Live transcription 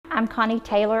I'm Connie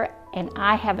Taylor, and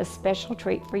I have a special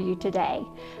treat for you today.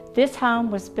 This home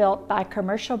was built by a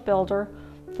commercial builder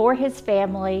for his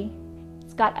family.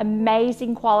 It's got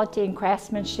amazing quality and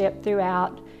craftsmanship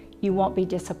throughout. You won't be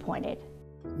disappointed.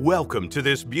 Welcome to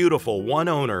this beautiful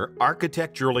one-owner,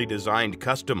 architecturally designed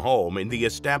custom home in the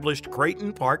Established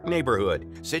Creighton Park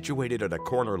Neighborhood. Situated on a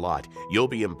corner lot, you'll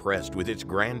be impressed with its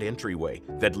grand entryway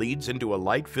that leads into a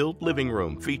light-filled living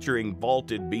room featuring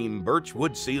vaulted beam birch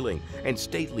wood ceiling and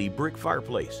stately brick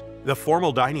fireplace. The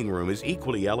formal dining room is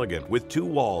equally elegant with 2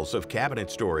 walls of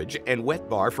cabinet storage and wet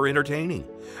bar for entertaining.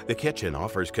 The kitchen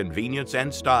offers convenience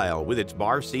and style with its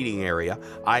bar seating area,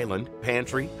 island,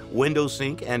 pantry, window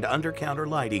sink, and under-counter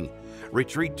lighting.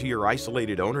 Retreat to your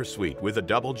isolated owner suite with a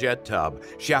double jet tub,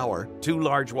 shower, 2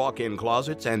 large walk-in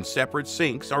closets, and separate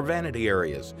sinks or vanity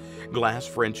areas. Glass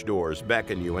French doors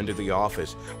beckon you into the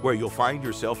office, where you'll find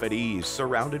yourself at ease,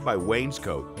 surrounded by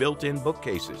wainscot, built-in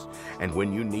bookcases. And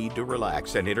when you need to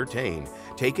relax and entertain,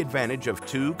 take advantage of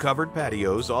 2 covered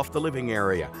patios off the living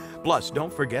area. Plus,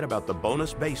 don't forget about the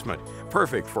bonus basement,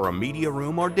 perfect for a media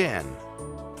room or den.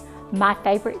 My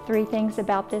favorite 3 things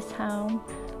about this home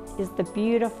is the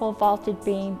beautiful vaulted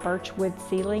beam birch wood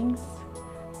ceilings,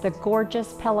 the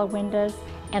gorgeous Pella windows,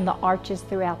 and the arches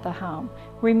throughout the home.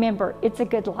 Remember, it's a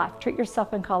good life. Treat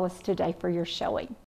yourself and call us today for your showing.